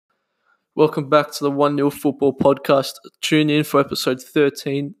Welcome back to the One Nil Football Podcast. Tune in for episode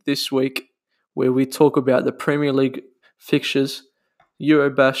 13 this week, where we talk about the Premier League fixtures,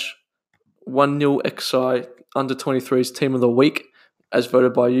 Eurobash, One Nil XI U23s Team of the Week, as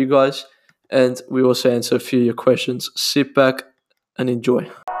voted by you guys, and we also answer a few of your questions. Sit back and enjoy.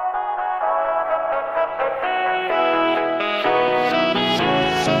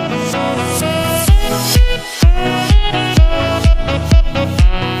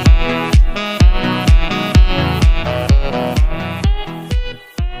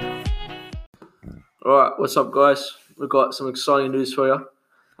 Alright, what's up, guys? We've got some exciting news for you.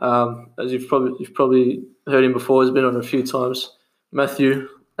 As you've probably heard him before, he's been on a few times. Matthew,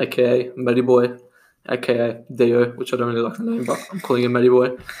 aka Matty Boy, aka Dio, which I don't really like the name, but I'm calling him Matty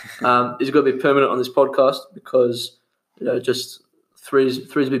Boy. He's going to be permanent on this podcast because just three's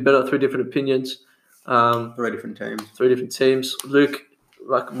be better. Three different opinions. Three different teams. Luke,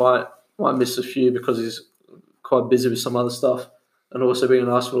 might miss a few because he's quite busy with some other stuff. And also being an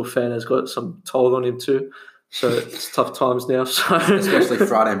Arsenal fan has got some toll on him too. So it's tough times now. So especially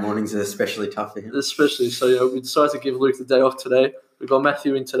Friday mornings are especially tough for him. So we decided to give Luke the day off today. We've got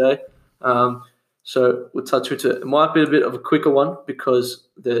Matthew in today. So we'll touch into it. It might be a bit of a quicker one because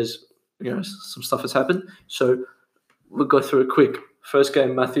there's some stuff has happened. So we'll go through it quick. First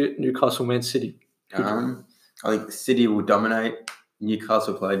game, Matthew, Newcastle, Man City. I think City will dominate.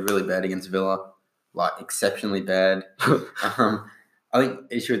 Newcastle played really bad against Villa, exceptionally bad. I think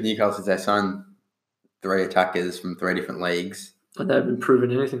the issue with Newcastle is they signed 3 attackers from 3 different leagues. And they haven't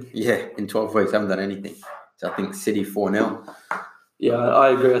proven anything. Yeah, in 12 weeks, they haven't done anything. So I think City 4-0. Yeah, I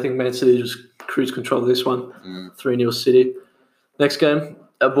agree. I think Man City just cruise control of this one. 3-0 City. Next game,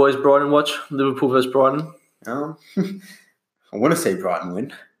 our boys Brighton watch. Liverpool versus Brighton. I want to see Brighton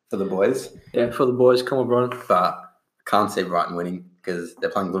win for the boys. Yeah, for the boys. Come on, Brighton. But I can't see Brighton winning because they're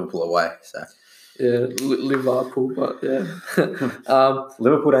playing Liverpool away. So yeah, Liverpool, but yeah.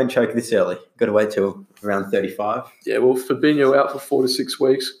 Liverpool don't choke this early. Got to wait till around 35. Yeah, well, Fabinho out for 4 to 6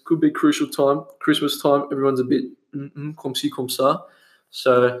 weeks. Could be crucial time. Christmas time, everyone's a bit comme ci, comme ça.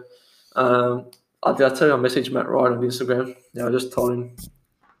 So, I'll tell you, I messaged Matt Ryan on Instagram. Yeah, I just told him,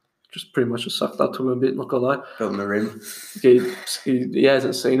 just pretty much just sucked up to him a bit, not gonna lie. Felt in the rim. He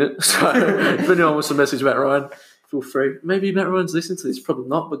hasn't seen it. So, if anyone wants to message Matt Ryan, feel free. Maybe Matt Ryan's listening to this, probably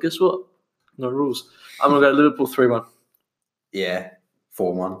not, but guess what? No rules. I'm going to go Liverpool 3-1. Yeah,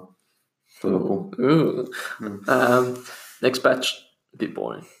 4-1. Liverpool. Ooh. Next batch, a bit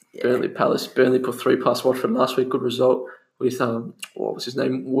boring. Yeah. Burnley Palace. Burnley put 3 past Watford last week. Good result with, what was his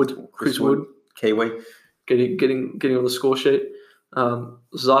name? Chris Wood. Kiwi. Getting on the score sheet.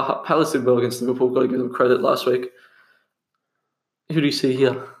 Zaha. Palace did well against Liverpool. Got to give them credit last week. Who do you see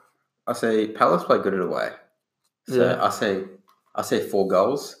here? I say Palace play good at away. So yeah. I say 4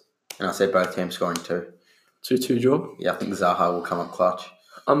 goals. And I say both teams scoring 2. 2-2 draw? Yeah, I think Zaha will come up clutch.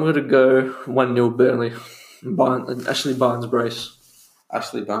 I'm going to go 1-0 Burnley. Ashley Barnes brace.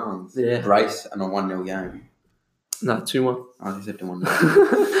 Ashley Barnes? Yeah. Brace and a 1-0 game? Nah, 2-1. I just have to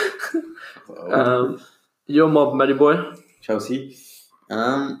 1-0. Your mob, Matty Boy. Chelsea.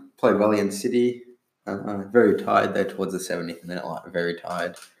 Played well against City. Very tired there towards the 70th minute. Very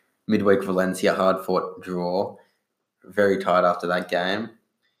tired. Midweek Valencia, hard-fought draw. Very tired after that game.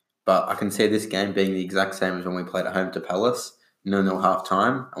 But I can see this game being the exact same as when we played at home to Palace. 0-0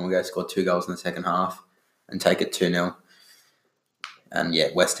 half-time, and we're going to score 2 goals in the second half and take it 2-0. And, yeah,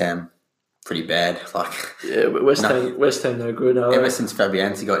 West Ham, pretty bad. Yeah, but West Ham no good. Ever since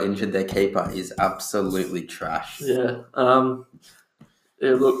Fabianski got injured, their keeper is absolutely trash. Yeah.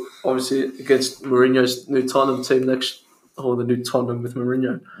 Look, obviously, against Mourinho's new Tottenham team the new Tottenham with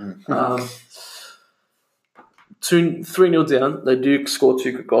Mourinho. 3-0 down. They do score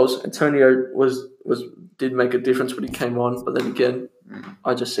 2 good goals. Antonio did make a difference when he came on, but then again,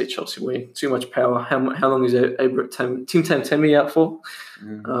 I just see Chelsea winning. Too much power. How long is Tim Tamtemi out for?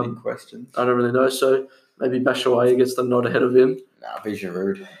 Big question. I don't really know. So maybe Batshuayi gets the nod ahead of him. Nah, be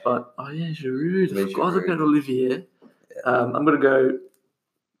Giroud. But Giroud. I forgot about Olivier. Yeah. I'm going to go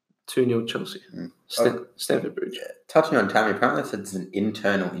 2-0 Chelsea. Stamford Bridge. Yeah. Touching on Tammy, apparently it's an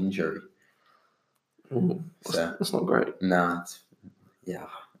internal injury. Ooh, that's not great. No, yeah.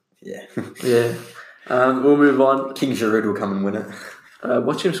 Yeah. We'll move on. King Giroud will come and win it.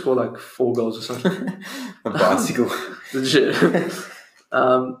 Watch him score 4 goals or something. A bicycle. Legit.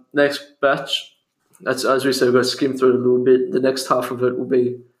 Next batch. That's, as we said, we've got to skim through it a little bit. The next half of it will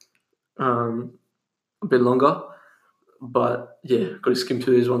be a bit longer. But yeah, got to skim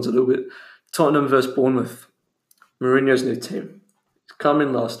through these ones a little bit. Tottenham versus Bournemouth. Mourinho's new team. He's come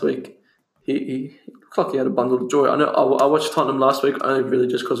in last week. He like he had a bundle of joy. I know I watched Tottenham last week only really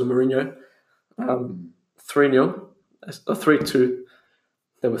just because of Mourinho. 3-0, 3-2.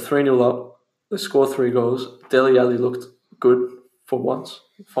 They were 3-0 up. They scored 3 goals. Dele Alli looked good for once,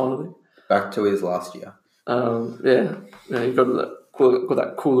 finally. Back to his last year. He got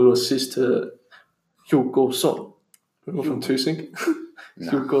that cool little assist to Hugo Son from Tusink.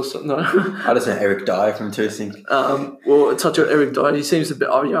 No. Hugo Son, no. I just know Eric Dyer from Tusink. Well, touch on Eric Dyer. He seems a bit.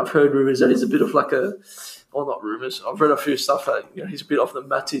 I've heard rumours that he's a bit of like a. Well, not rumours. I've read a few stuff that he's a bit off the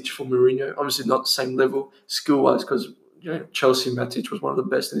Matic for Mourinho. Obviously, not the same level skill wise because Chelsea Matic was one of the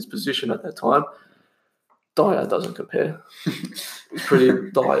best in his position at that time. Dyer doesn't compare. It's pretty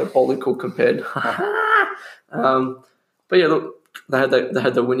diabolical compared. But yeah, look, they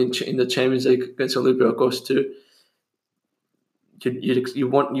had the win in the Champions League against Olympiacos too. You'd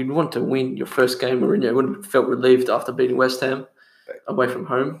want to win your first game. Mourinho would have felt relieved after beating West Ham away from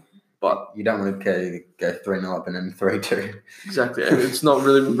home. But you don't want to go 3-0 up and then 3-2. Exactly, and it's not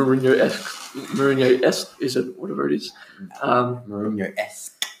really Mourinho-esque, is it? Whatever it is.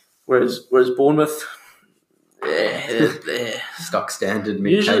 Mourinho-esque. Whereas Bournemouth, stock standard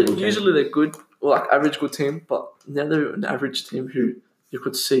mid-table. Usually they're good, like average good team, but now they're an average team who you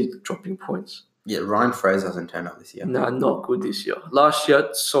could see dropping points. Yeah, Ryan Fraser hasn't turned up this year. No, not good this year. Last year,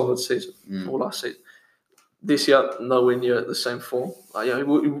 solid season. Or last season. This year, nowhere near the same form.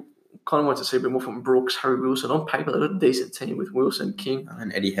 We kind of want to see a bit more from Brooks, Harry Wilson. On paper, they're a decent team with Wilson, King.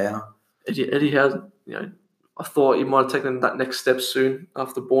 And Eddie Howe. Eddie Howe, I thought he might have taken that next step soon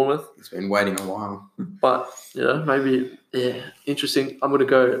after Bournemouth. He's been waiting a while. But, maybe, interesting. I'm going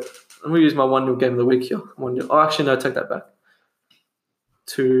to use my 1-0 game of the week here. 1-0. Oh, actually, no, take that back.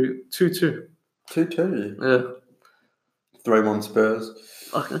 2-2. 2-2. Yeah. 3-1 Spurs.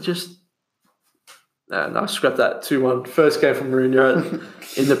 No, scrap that. 2-1. First game from Mourinho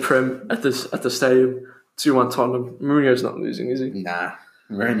in the Prem at the stadium. 2-1 Tottenham. Mourinho's not losing, is he? Nah.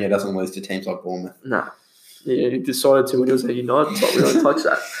 Mourinho doesn't lose to teams like Bournemouth. Nah. Yeah, he decided to when he was at United, but we don't touch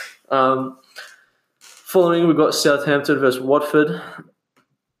that. Following, we've got Southampton versus Watford.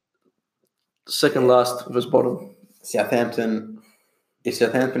 Second last versus bottom. Southampton. If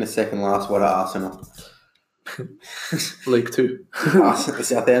Southampton is second last, what are Arsenal? League 2.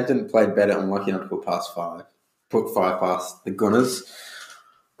 Southampton played better and lucky not to put past 5. Put 5 past the Gunners.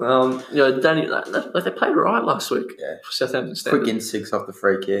 Danny, they played right last week. Yeah. For Southampton standard. Quick in 6 off the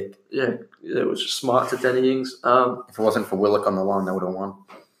free kick. Yeah, it was just smart to Danny Ings. If it wasn't for Willock on the line, they would have won.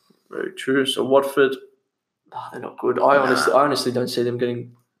 Very true. So Watford, they're not good. I honestly don't see them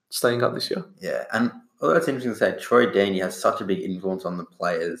staying up this year. Yeah, and although it's interesting to say, Troy Deeney has such a big influence on the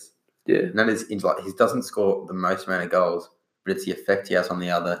players. Yeah. And that is, he doesn't score the most amount of goals, but it's the effect he has on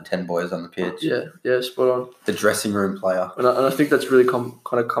the other 10 boys on the pitch. Yeah, spot on. The dressing room player. And I think that's really come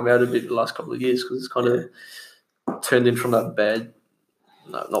out a bit the last couple of years because it's kind of turned in from that bad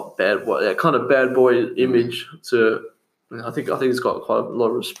boy image to. I think it's got quite a lot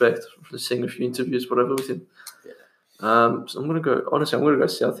of respect for seeing a few interviews, whatever, with him. Yeah. So I'm going to go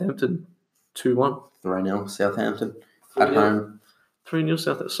Southampton 2-1. 3-0 Southampton at home. 3-0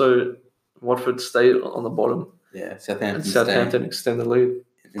 Southampton. So Watford stay on the bottom. Yeah, Southampton extend the lead.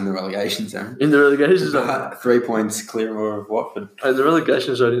 In the relegation zone. 3 points clear of Watford. The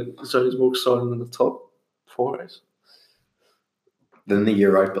relegation zone is more exciting than the top 4 race. Than the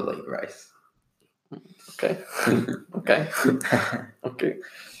Europa League race. Okay.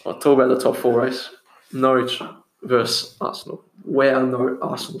 I'll talk about the top 4 race. Norwich versus Arsenal. Wow,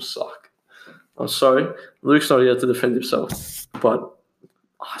 Arsenal suck. I'm sorry. Luke's not here to defend himself, but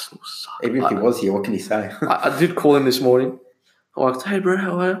Arsenal suck. Even if he was here, what can he say? I did call him this morning. I'm like, hey, bro,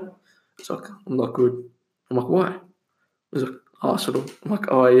 how are you? He's like, I'm not good. I'm like, why? He's like, Arsenal. I'm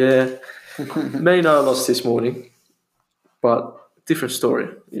like, oh, yeah. May I lost this morning, but different story.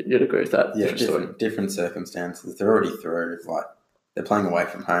 You'd agree with that? Yeah, different circumstances. They're already through. They're playing away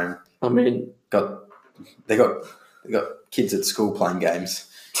from home. I mean, they got kids at school playing games.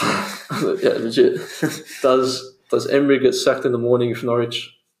 Yeah, legit. Does Emery get sacked in the morning if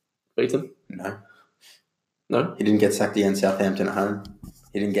Norwich beat him? No? He didn't get sacked against Southampton at home.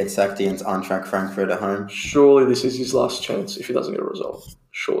 He didn't get sacked against Eintracht Frankfurt at home. Surely this is his last chance if he doesn't get a result.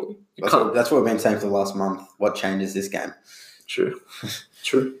 Surely. That's what we've been saying for the last month. What changes this game? True.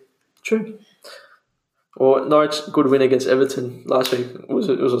 Well, Norwich, good win against Everton last week. It was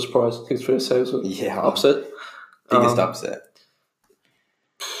a surprise. I think it's fair to say it was an upset. Biggest upset.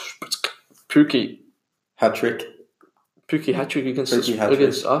 Pookie hat-trick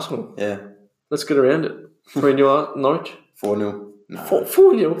against Arsenal. Yeah. Let's get around it. 3-0 Norwich. 4-0 No.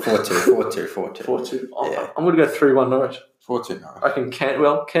 4-0. 4-2. 4-2. Yeah. I'm going to go 3-1 Norwich. 4-2, no. I reckon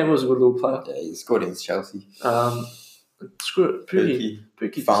Cantwell's a good little player. Yeah, he scored against Chelsea. Screw it.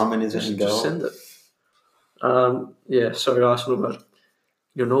 Pookie. Farman is in goal. Just send it. Sorry, Arsenal, but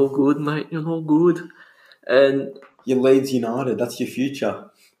you're no good, mate. You're no good. And Your Leeds United, that's your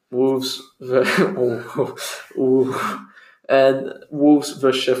future. Wolves. And Wolves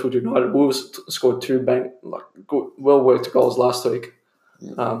versus Sheffield United. Wolves scored 2 well worked goals last week.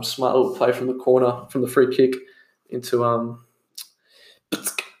 Yeah. Smart little play from the corner, from the free kick into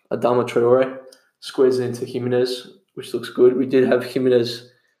Adama Traore. Squares it into Jimenez, which looks good. We did have Jimenez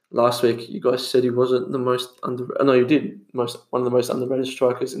last week. You guys said he wasn't the most no, you did. One of the most underrated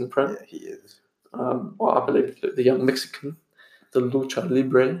strikers in the Prem. Yeah, he is. I believe the young Mexican, the Lucha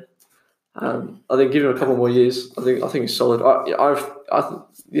Libre. I think give him a couple more years. I think he's solid.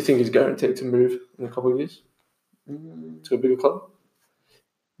 You think he's guaranteed to move in a couple of years to a bigger club?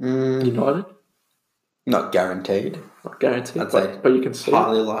 United? Not guaranteed. Not guaranteed, I'd say but you can see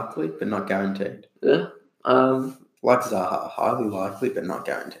highly likely, but not guaranteed. Yeah. Like Zaha, highly likely, but not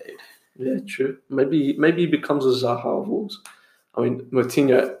guaranteed. Yeah, true. Maybe he becomes a Zaha of Wolves. I mean,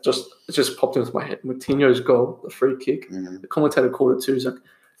 Moutinho it just popped into my head. Moutinho's goal, the free kick. The commentator called it too. He's like,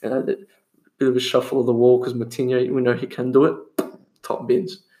 a bit of a shuffle of the wall because Moutinho, we know he can do it. Top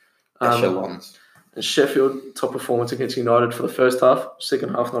bins. Echelons. And Sheffield, top performance against United for the first half.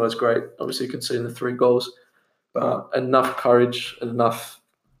 Second half, not as great. Obviously, conceding the 3 goals. But enough courage and enough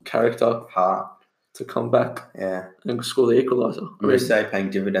character Heart to come back and score the equaliser. Moussa paying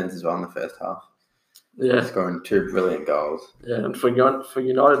dividends as well in the first half. Yeah. Scoring 2 brilliant goals. Yeah, and for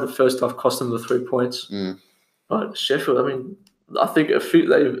United, the first half cost them the 3 points. But Sheffield, I mean, I think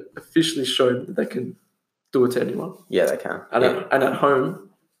they've officially shown that they can do it to anyone. Yeah, they can. And at home,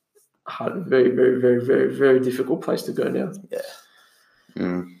 had a very, very, very, very, very difficult place to go now.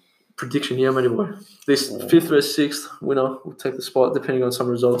 Yeah. Prediction here, maybe boy. This 5th versus 6th winner will take the spot, depending on some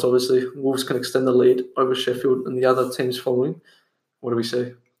results, obviously. Wolves can extend the lead over Sheffield and the other teams following. What do we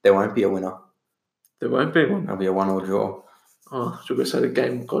say? There won't be a winner. There won't be one. There'll be a 1-1 draw. Oh, should we say the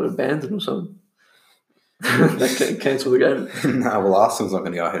game got abandoned or something? They can cancel the game. No, well, Arsenal's not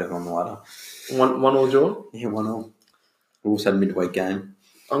going to go ahead of them on the ladder. 1-1 draw? Yeah, 1-1. Wolves had a midweek game.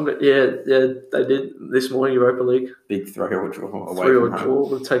 Yeah, they did this morning, Europa League. Big 3-0 draw away 3-0 draw.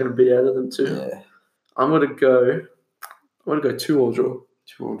 We've taken a bit out of them too. Yeah. I'm gonna go 2-2 draw.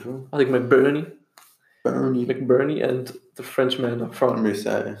 2-2 draw. I think McBurney and the Frenchman up front.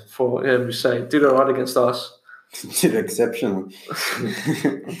 Mousset. Mousset did alright against us. Did exceptionally. I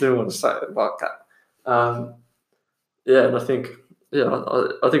didn't want to say it about that. And I think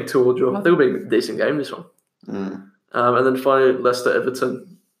 2-2 draw. I think it'll be a decent game, this one. And then finally, Leicester-Everton.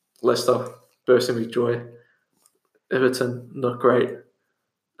 Leicester bursting with joy. Everton, not great.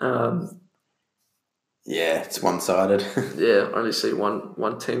 Yeah, it's one-sided. I only see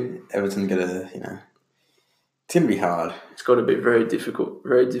one team. Everton it's going to be hard. It's got to be very difficult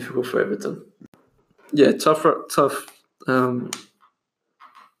for Everton. Yeah, tough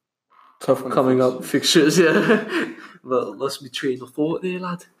coming up fixtures, But let's be train of thought there,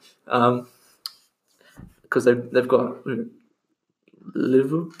 lad. Because they've got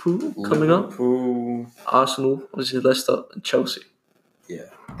Liverpool coming up, Arsenal, obviously Leicester and Chelsea.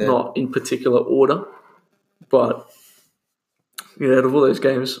 Yeah. Not in particular order, but out of all those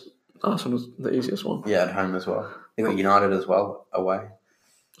games, Arsenal's the easiest one. Yeah, at home as well. They got United as well away.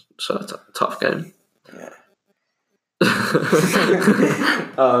 So it's a tough game. Yeah.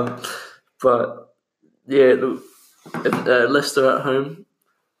 But yeah, Leicester at home,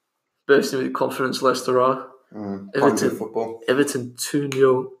 bursting with confidence. Leicester are. Everton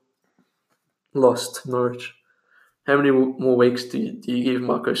 2-0 lost to Norwich. How many more weeks do you give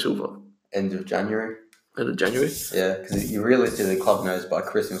Marco Silva? End of January. End of January? Yeah, because you realistically, the club knows by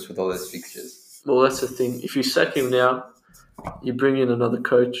Christmas with all those fixtures. Well, that's the thing. If you sack him now, you bring in another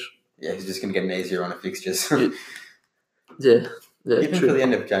coach. Yeah, he's just going to get an easier run of fixtures. Yeah, even true. for the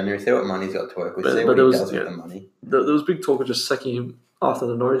end of January, see what money's got to work with. See but what he does with the money. There was big talk of just sacking him after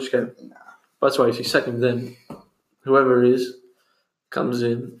the Norwich game. Nah. That's why if you sack him then, whoever it is comes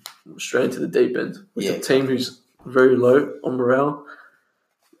in straight into the deep end with a team who's very low on morale.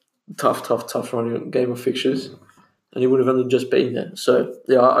 Tough running game of fixtures. And he would have only just been there. So,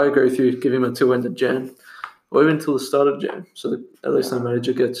 I agree with you. Give him until end of Jan. Or even until the start of Jan. So that at least the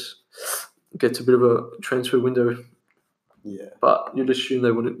manager gets a bit of a transfer window. Yeah. But you'd assume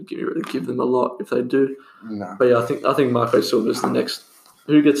they wouldn't really give them a lot if they do. No. But I think Marco Silva's the next.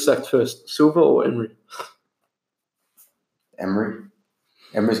 Who gets sacked first, Silva or Emery?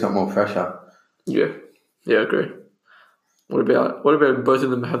 Emery's got more pressure. Yeah, I agree. What about both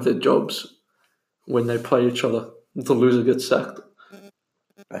of them have their jobs when they play each other? The loser gets sacked.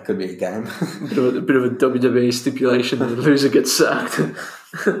 That could be a game. A bit of a WWE stipulation. The loser gets sacked.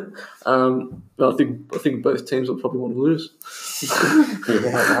 But I think both teams will probably want to lose.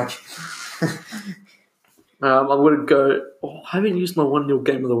 Yeah, I'm going to go. I haven't used my 1-0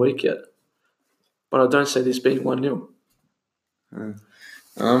 game of the week yet, but I don't see this being 1-0.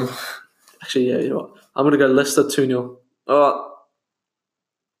 Actually, yeah, you know what? I'm going to go Leicester 2-0.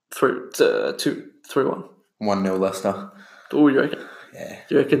 3-1. 1-0 Leicester. Oh, you reckon? Yeah.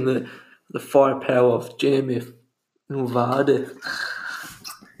 Do you reckon the firepower of Jamie Vardy?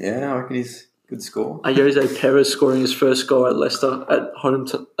 Yeah, I reckon he's good score. Jose Perez scoring his first goal at Leicester at home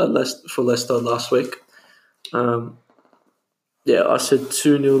for Leicester last week. Yeah, I said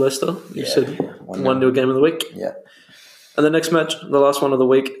 2-0 Leicester. You said 1-0 game of the week. Yeah. And the next match, the last one of the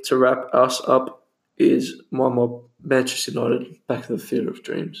week to wrap us up, is my mob, Manchester United, back to the theatre of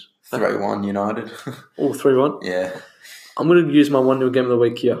dreams. 3-1 United. Oh, 3-1? Yeah. I'm going to use my 1-0 game of the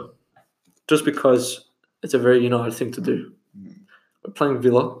week here, just because it's a very United thing to do. We're playing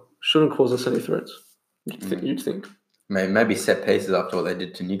Villa. Shouldn't cause us any threats. You'd think. Maybe set pieces after what they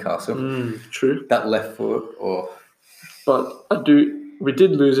did to Newcastle. True. That left foot, or... But we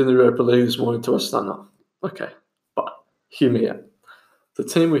did lose in the Europa League this morning to Astana. Okay. But hear me out. The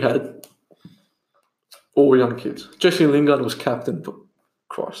team we had, all young kids. Jesse Lingard was captain, for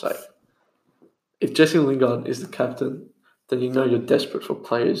Christ's sake. If Jesse Lingard is the captain, then you know you're desperate for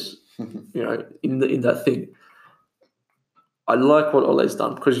players, in that thing. I like what Ole's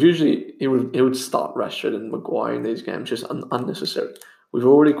done, because usually he would start Rashford and Maguire in these games, just unnecessary. We've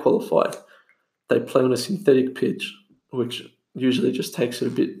already qualified. They play on a synthetic pitch, which usually just takes it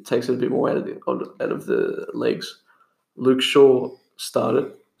a bit more out of the legs. Luke Shaw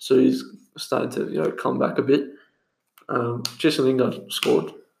started, so he's starting to come back a bit. Jesse Lingard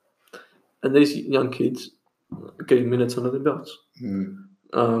scored, and these young kids are getting minutes under their belts. And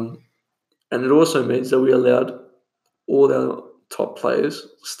it also means that we allowed all our top players,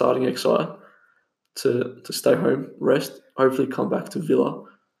 starting XI, to stay home, rest, hopefully come back to Villa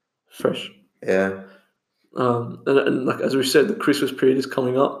fresh. Yeah. And like as we said, the Christmas period is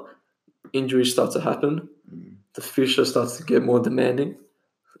coming up. Injuries start to happen. The fixture starts to get more demanding,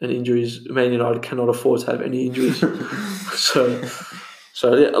 and injuries. Man United cannot afford to have any injuries. So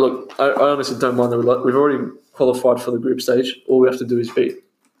yeah. Look, I honestly don't mind that we've already qualified for the group stage. All we have to do is beat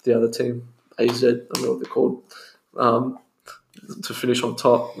the other team, AZ. I don't know what they're called, to finish on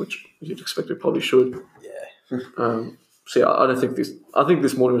top, which you'd expect we probably should. Yeah. So yeah, I don't think this. I think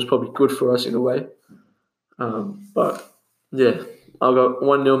this morning was probably good for us in a way. But yeah, I'll go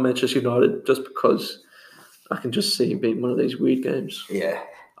 1-0 Manchester United just because I can just see him being one of these weird games. Yeah.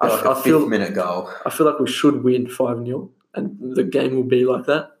 I feel 5th-minute goal. I feel like we should win 5-0 and the game will be like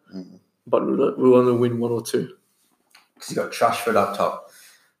that. But we'll only win 1 or 2. Because you got Trashford up top.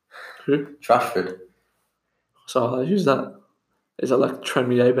 Who? Trashford. So who's that? Is that like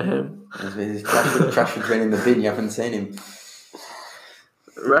Tranmere Abraham? Trashford's been in the bin. You haven't seen him.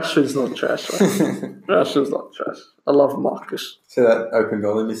 Rashford's not trash. Right? Rashford's not trash. I love Marcus. See that open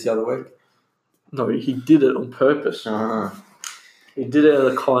goal he missed the other week? No, he did it on purpose. He did it out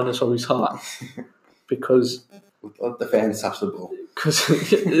of the kindness of his heart. Because... Let the fans touch the ball.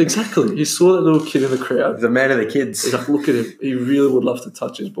 Exactly. He saw that little kid in the crowd. He's a man of the kids. He's like, look at him. He really would love to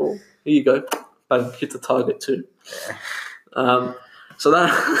touch his ball. Here you go. Bang, hit the target too. Yeah. So that...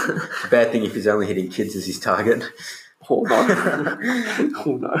 Bad thing if he's only hitting kids as his target. Oh, no.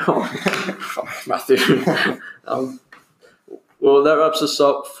 Oh, no. Oh, Matthew. Well, that wraps us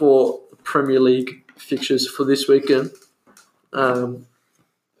up for Premier League fixtures for this weekend.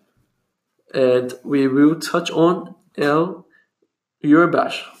 And we will touch on our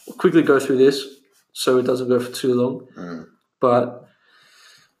Eurobash. We'll quickly go through this so it doesn't go for too long. But,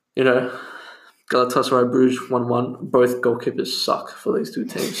 Galatasaray Bruges 1-1. Both goalkeepers suck for these two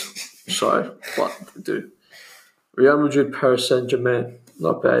teams. So, what to do? Real Madrid, Paris Saint-Germain.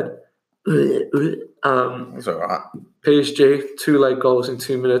 Not bad. It's all right. PSG, 2 late goals in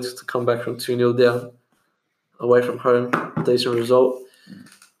 2 minutes to come back from 2-0 down. Away from home. Decent result.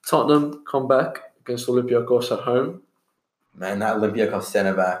 Tottenham come back against Olympiacos at home. Man, that Olympiacos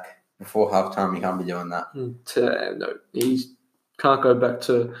centre-back, before half-time, he can't be doing that. No, he can't go back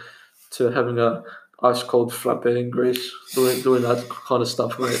to having a ice-cold frappe in Greece, doing that kind of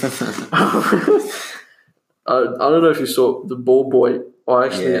stuff. I don't know if you saw the ball boy. I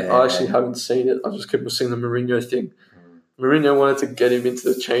actually haven't seen it. I just kept seeing the Mourinho thing. Mourinho wanted to get him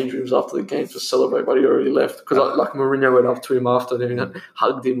into the change rooms after the game to celebrate, but he already left. Because Mourinho went up to him after and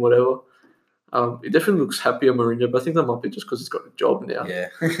hugged him, whatever. He definitely looks happy on Mourinho, but I think that might be just because he's got a job now. Yeah.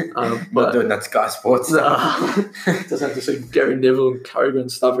 Not Not doing that Sky Sports stuff. Doesn't have to see Gary Neville and Carragher and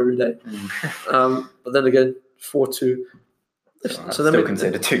stuff every day. But then again, 4-2. So still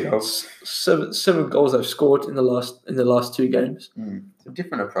conceded 2 goals. Seven goals they've scored in the last 2 games. It's a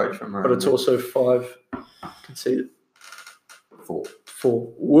different approach from Mourinho. But it's also 5 conceded. 4.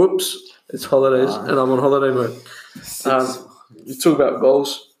 Whoops. It's holidays, and I'm on holiday mode. 6. You talk about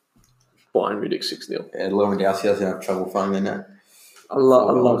goals. Bayern Munich 6-0. Yeah, Lewandowski doesn't have trouble finding that. I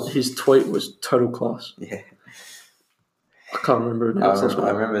love his tweet was total class. Yeah. I can't remember it now.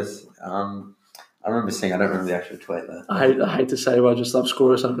 I remember seeing. I don't remember the actual tweet though. I hate to say it, but I just love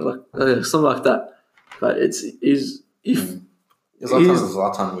score or something like that. But it's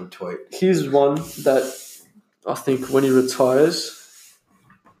Zlatan would tweet. He's one that I think when he retires,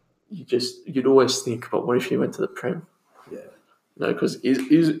 you'd always think, but what if he went to the Prem? Yeah. No, because he's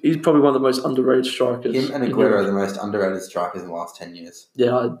probably one of the most underrated strikers. Him and Aguero are the most underrated strikers in the last 10 years.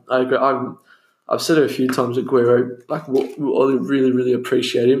 Yeah, I agree. I've said it a few times. Aguero, we'll really, really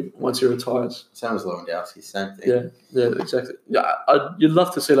appreciate him once he retires. Same as Lewandowski, same thing. Yeah, exactly. Yeah, you'd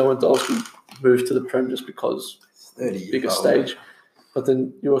love to see Lewandowski move to the Prem just because it's 30 years bigger old. Stage. But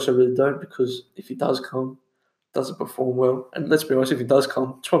then you also really don't, because if he does come, doesn't perform well, and let's be honest, if he does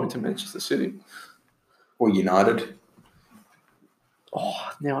come, it's probably to Manchester City or United. Oh,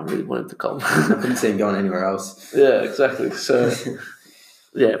 now I really want him to come. I couldn't see him going anywhere else. Yeah, exactly. So,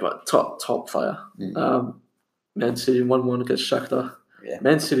 yeah, but top player. Man City 1-1 against Shakhtar. Yeah.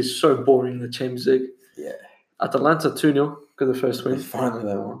 Man City is so boring in the Champions League. Yeah. Atalanta 2-0, got the first win. Finally,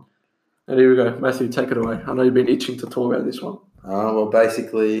 they won. And here we go. Matthew, take it away. I know you've been itching to talk about this one. Well,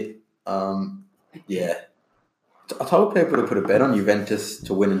 basically, yeah. I told people to put a bet on Juventus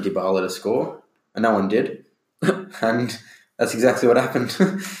to win and Dybala to score, and no one did. And that's exactly what happened.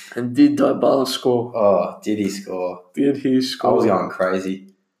 And did Dybala score? Oh, did he score? Did he score? I was going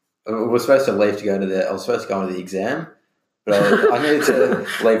crazy. I was supposed to leave to go to I was supposed to go to the exam, but I needed to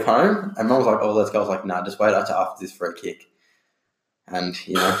leave home, and Mum was like, "Oh, let's go." I was like, "Nah, just wait until after this free kick." And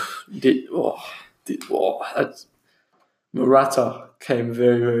that's Morata came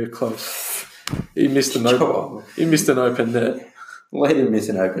very, very close. He missed an open net. Let him miss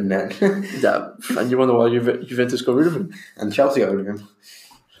an open net. Yeah, and you wonder why Juventus got rid of him. And Chelsea got rid of him.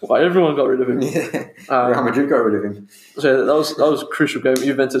 Why everyone got rid of him. Yeah. Real Madrid got rid of him. So that was a crucial game.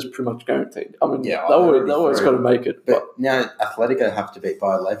 Juventus pretty much guaranteed. I mean, they always got to make it. But now Atletico have to beat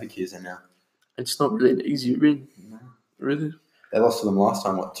Bayer Leverkusen now. It's not really an easy win. No. Really? They lost to them last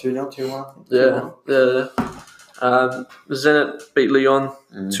time, 2-0, 2-1? Yeah. Zenit beat Lyon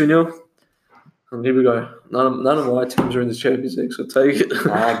 2-0. And here we go. None of my teams are in the Champions League, so take it.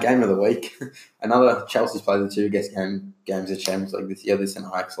 Game of the week. Another Chelsea's played the 2 games of Champions League this year. This and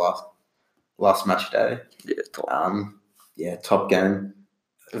Ajax last match day. Yeah, top. Top game.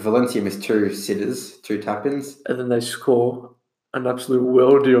 Valencia missed 2 sitters, 2 tap-ins. And then they score an absolute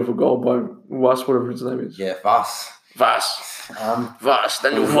worldie of a goal by Vas, whatever his name is. Yeah, Vas.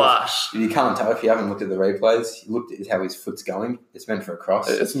 Daniel Vas. You can't tell if you haven't looked at the replays. You looked at how his foot's going. It's meant for a cross.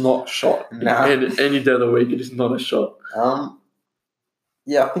 It's not a shot. No. Any day of the week, it is not a shot.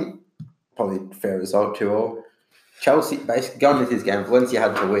 Yeah, I think probably fair result 2-2. Chelsea, basically going into this game, Valencia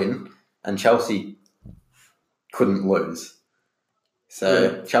had to win, and Chelsea couldn't lose.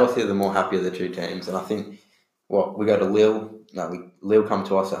 So Chelsea are the more happy of the 2 teams, and I think we go to Lille. Lille come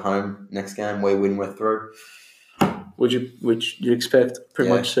to us at home next game. We win, we're through. Which you expect, pretty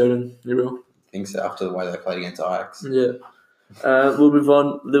much certain, you will. I think so, after the way they played against Ajax. Yeah. We'll move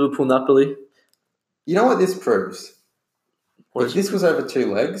on. Liverpool-Napoli. You know what this proves? If this was over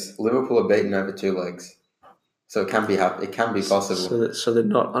 2 legs, Liverpool are beaten over 2 legs. So it can be possible. So they're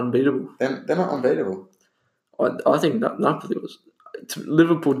not unbeatable. They're not unbeatable. I think Napoli was...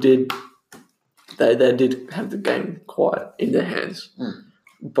 Liverpool did... They did have the game quite in their hands.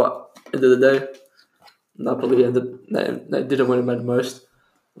 But at the end of the day... Napoli they didn't win and made the most.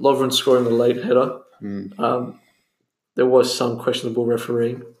 Lovren scoring a late header. There was some questionable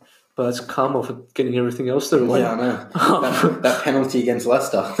refereeing, but it's karma for getting everything else through. Yeah, I know. that penalty against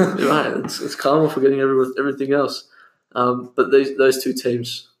Leicester. Right, it's karma for getting everything else. But those 2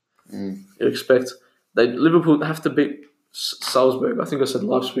 teams, you expect Liverpool have to beat Salzburg. I think I said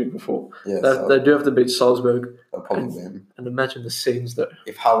last week before. Yeah, they do have to beat Salzburg. They'll probably win. And imagine the scenes though.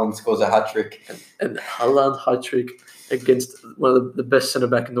 If Haaland scores a hat-trick. And Haaland hat-trick against one of the best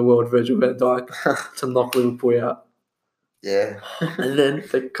centre-back in the world, Virgil van Dijk, to knock Liverpool out. Yeah. And then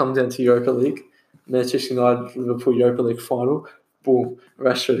they come down to Europa League. Manchester United, Liverpool Europa League final. Boom.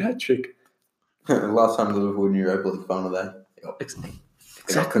 Rashford hat-trick. Last time Liverpool in Europa League final,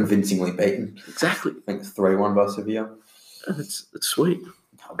 They got convincingly beaten. Exactly. I think it's 3-1 by Sevilla. And it's sweet.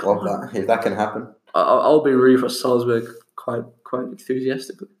 I love that. If that can happen. I'll be rooting for Salzburg quite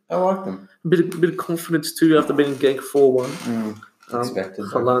enthusiastically. I like them. A bit of confidence too after being Genk 4-1. Expected.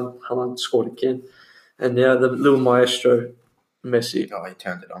 Haaland scored again. And now the little maestro, Messi. Oh, he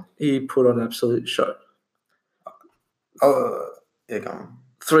turned it on. He put on an absolute show. Oh, yeah, go on.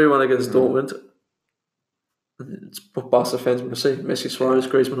 3-1 against Dortmund. It's what Barca fans want to see. Messi, Suarez,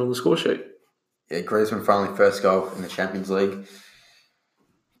 Griezmann on the score sheet. Yeah, Griezmann finally first goal in the Champions League.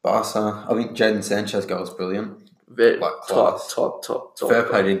 Barca, I think Jadon Sancho's goal was brilliant. Very class. top. Fair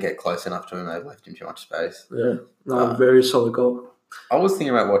play didn't get close enough to him. They left him too much space. Yeah, very solid goal. I was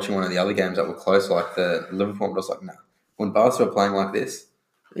thinking about watching one of the other games that were close, like the Liverpool, but I was like, no. When Barca are playing like this,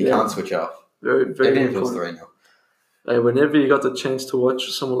 you can't switch off. Very, very even if it was 3-0. Hey, whenever you got the chance to watch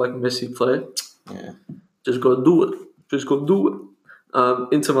someone like Messi play, just go do it.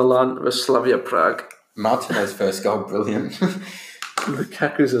 Inter Milan versus Slavia Prague. Martinez's first goal, brilliant.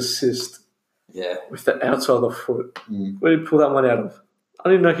 Lukaku's assist. Yeah. With the outside of the foot. Where did he pull that one out of? I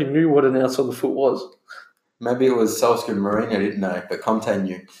didn't know he knew what an outside of the foot was. Maybe it was Solskjaer and Mourinho didn't know, but Conte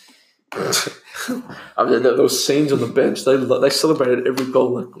knew. I mean, those scenes on the bench, they celebrated every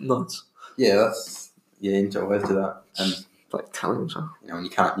goal like nuts. Yeah, Inter always do that. And like talent, huh?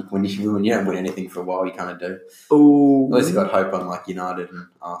 When you don't win anything for a while, you kind of do. Oh, unless you got hope on like United and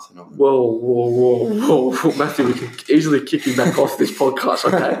Arsenal. Whoa, Matthew, we can easily kick you back off this podcast,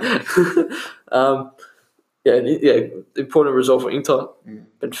 okay? Important result for Inter.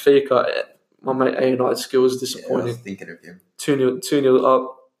 Benfica, my mate A&I's skill was disappointing. Yeah, I was thinking of him. 2-0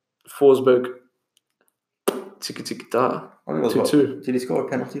 up. Forsberg. Tiki-tiki-da. 2-2. Did he score a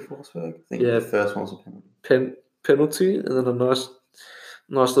penalty for Forsberg? I think the first one was a penalty. Penalty and then a nice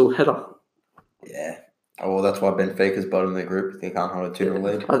little header. Yeah. Oh, well, that's why Benfica's bottom of the group. They can't hold a 2-0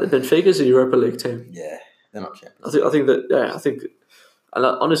 lead. Benfica's a Europa League team. Yeah, they're not champions. I think, and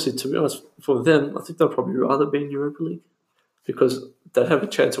honestly, to be honest, for them, I think they'll probably rather be in Europa League because they'd have a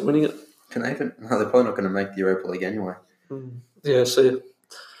chance of winning it. Can they even? No, they're probably not going to make the Europa League anyway. Yeah, so they've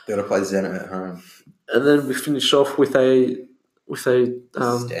got to play Zenit at home. And then we finish off with a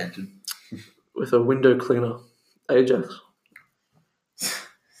standard with a window cleaner, Ajax.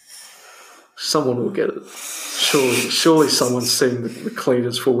 Someone will get it. Surely someone's seen the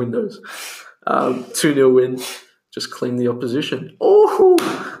cleaners for windows. 2-0 win. Just clean the opposition. Oh,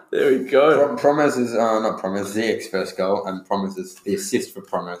 there we go. Promes is not Promes, Ziyech's first goal, and Promes is the assist for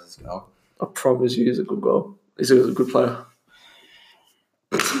Promes' goal. I promise you, he's a good goal. He's a good player.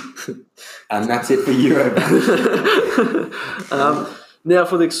 And that's it for Eurobash. Now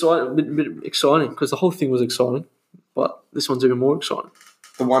for the exciting, because the whole thing was exciting, but this one's even more exciting.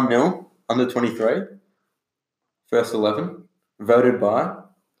 The 1-0 under 23, first 11, voted by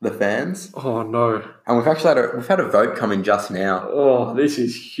the fans. Oh no! And we've had a vote come in just now. Oh, this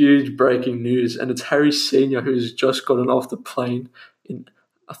is huge breaking news, and it's Harry Senior who's just gotten off the plane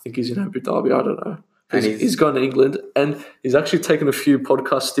I think he's in Abu Dhabi. I don't know. He's gone to England, and he's actually taken a few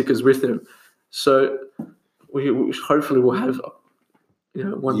podcast stickers with him. So we hopefully will have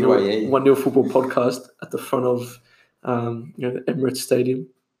One Nil Football Podcast at the front of the Emirates Stadium.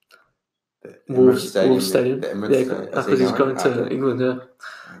 Wolves Stadium. Because he's going to England. Yeah.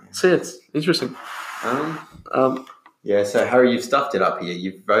 So yeah, it's interesting. So Harry, you've stuffed it up here.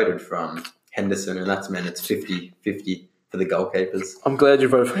 You've voted from Henderson, and that's meant it's 50-50 for the goalkeepers. I'm glad you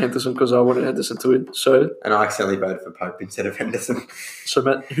voted for Henderson because I wanted Henderson to win. And I accidentally voted for Pope instead of Henderson. So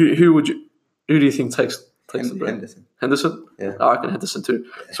Matt, who do you think takes the break? Henderson. Henderson? Yeah. I reckon Henderson too.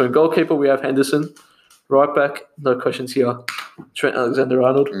 Yeah. So in goalkeeper we have Henderson. Right back, no questions here. Trent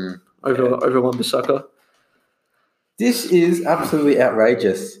Alexander-Arnold over Wan-Bissaka. This is absolutely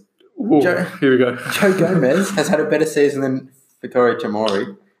outrageous. Ooh, here we go. Joe Gomez has had a better season than Fikayo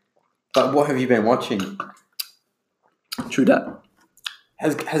Tomori. But what have you been watching? True that.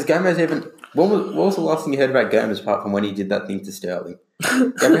 Has Gomez even... What was the last thing you heard about Gomez apart from when he did that thing to Sterling?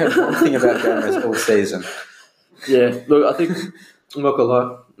 You haven't heard one thing about Gomez all season. Yeah, look, I think, I'm not going to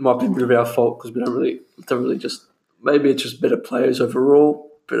lie, it might be a bit of our fault because we don't really just... Maybe it's just better players overall.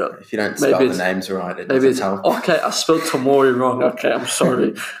 But if you don't spell the names right, it doesn't help. Okay, I spelled Tomori wrong. Okay, I'm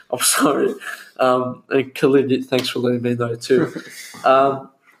sorry. And Khalid, thanks for letting me know too.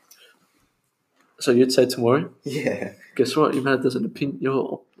 So you'd say Tomori? Yeah. Guess what?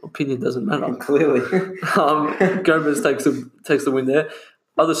 Your opinion doesn't matter. Clearly. Gomez takes the win there.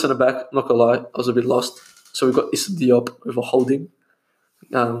 Other centre back, not gonna lie, I was a bit lost. So we've got Issa Diop over Holding.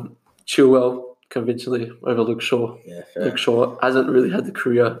 Chilwell conventionally over Luke Shaw. Yeah, fair. Luke Shaw hasn't really had the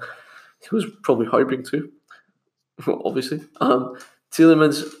career he was probably hoping to, obviously.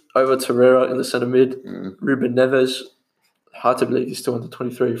 Tielemans over Torreira in the centre mid. Ruben Neves. Hard to believe he's still under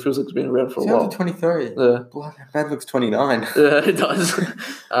 23. Feels like he's been around for a while. He's under 23. Yeah. Blood, that looks 29. Yeah, it does.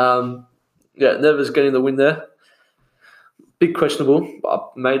 Neves getting the win there. Big questionable.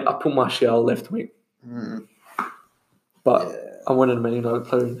 I put Martial left wing. But I wanted a Man United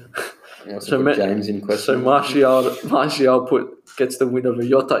player in. You also put James in question. So Martial gets the win over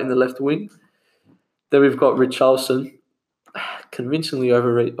Jota in the left wing. Then we've got Richarlison convincingly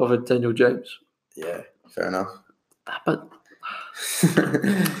over Daniel James. Yeah, fair enough. But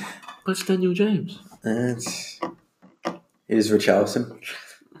it's Daniel James. It is Richarlison.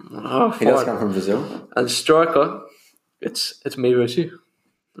 Oh, he does come from Brazil. And striker, it's me versus you.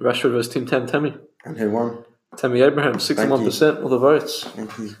 Rashford versus Team Tammy. And who won? Tammy Abraham, 61% of the votes.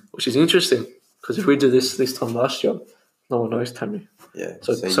 Thank you. Which is interesting, because if we did this time last year, no one knows Tammy. Yeah,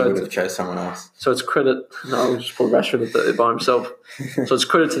 so you would have chose someone else. So it's credit. No, we'll just put Rashford there by himself. So it's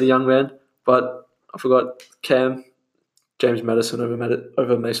credit to the young man, but I forgot Cam, James Maddison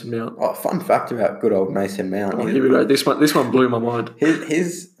over Mason Mount. Oh, fun fact about good old Mason Mount. Oh, here we go. This one blew my mind.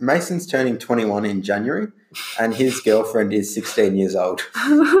 His Mason's turning 21 in January, and his girlfriend is 16 years old.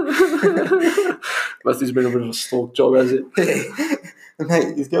 Matthew's been a bit of a stalk job, has it?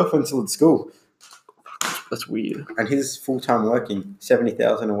 Mate, his girlfriend's still at school. That's weird. And he's full-time working,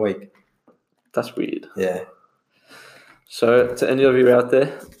 70,000 a week. That's weird. Yeah. So, to any of you out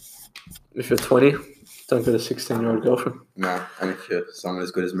there, if you're 20, don't get a 16-year-old girlfriend. No, and if you're someone as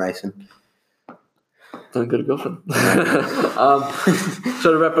good as Mason, don't get a girlfriend.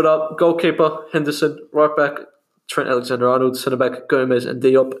 So to wrap it up, goalkeeper, Henderson, right back, Trent Alexander-Arnold, centre back, Gomez and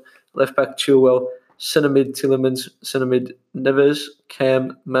Diop, left back, Chilwell, centre mid, Tielemans, centre mid, Neves,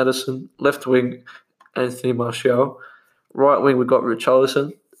 Cam, Maddison, left wing, Anthony Martial, right wing, we've got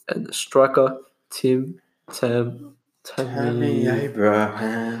Richarlison, and striker, Tammy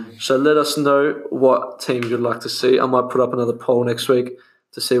Abraham. So let us know what team you'd like to see. I might put up another poll next week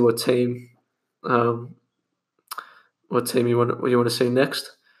to see what team you want to see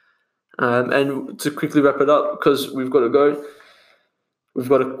next. And to quickly wrap it up, because we've got to go.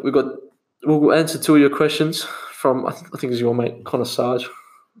 We'll answer two of your questions from I think it's your mate Connor Sarge.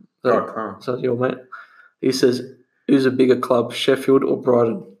 So your mate. He says, "Who's a bigger club, Sheffield or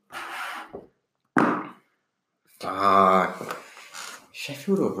Brighton?"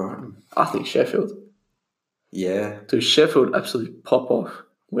 Sheffield or Brighton? I think Sheffield. Yeah. Dude, Sheffield absolutely pop off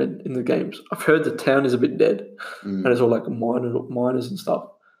when in the games. I've heard the town is a bit dead, and it's all like miners and stuff.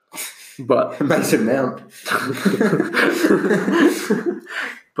 But Mason Mount.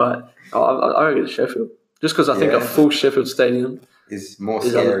 But I reckon it's Sheffield, just because I think a full Sheffield stadium is more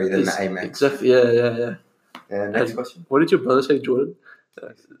scary than the Amex. Exactly. Yeah. Next question. What did your brother say, Jordan?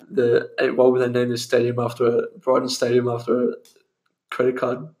 Why would they name this stadium after Brighton Stadium after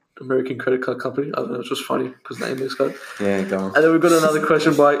a American credit card company? I don't know. It's just funny because the Amex card. Yeah, go on. And then we've got another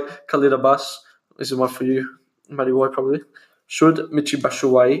question by Khalid Abbas. This is one for you, Matty Boy, probably. Should Michy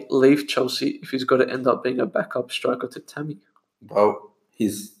Batshuayi leave Chelsea if he's got to end up being a backup striker to Tammy? Well,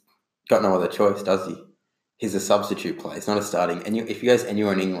 he's got no other choice, does he? He's a substitute player. He's not a starting. And if he goes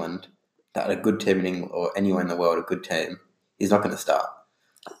anywhere in England, that a good team in England or anywhere in the world, a good team, he's not going to start.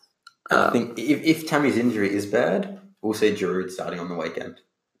 And I think if Tammy's injury is bad, we'll see Giroud starting on the weekend.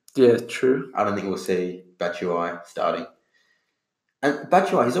 Yeah, true. I don't think we'll see Batshuayi starting. And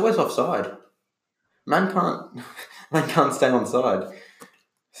Batshuayi, he's always offside. Man can't stay on side.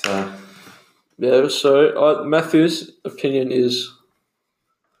 So yeah. So Matthew's opinion is,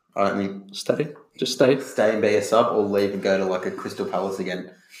 I don't think stay. Just stay. Stay and be a sub, or leave and go to like a Crystal Palace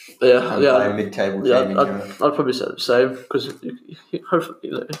again. Yeah. Play a mid-table team in Europe. I'd probably say the same because hopefully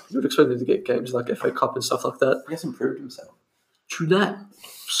you'd expect him to get games like FA Cup and stuff like that. He has improved himself. True that.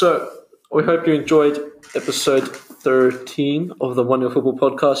 So we hope you enjoyed episode 13 of the One Nil Football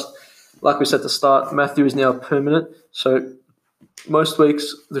Podcast. Like we said at the start, Matthew is now permanent. So most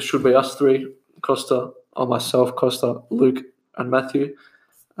weeks there should be us three: Costa, or myself, Costa, Luke, and Matthew.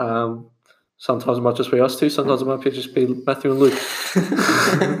 Sometimes it might just be us two. Sometimes it might just be Matthew and Luke.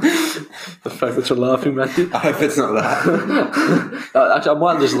 The fact that you're laughing, Matthew. I hope it's not that. Actually, I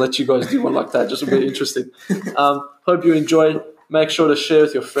might just let you guys do one like that. Just to be interesting. Hope you enjoyed. Make sure to share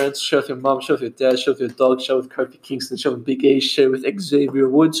with your friends, share with your mum, share with your dad, share with your dog, share with Kofi Kingston, share with Big E, share with Xavier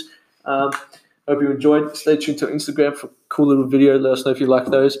Woods. Hope you enjoyed. Stay tuned to Instagram for a cool little video. Let us know if you like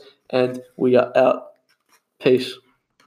those. And we are out. Peace.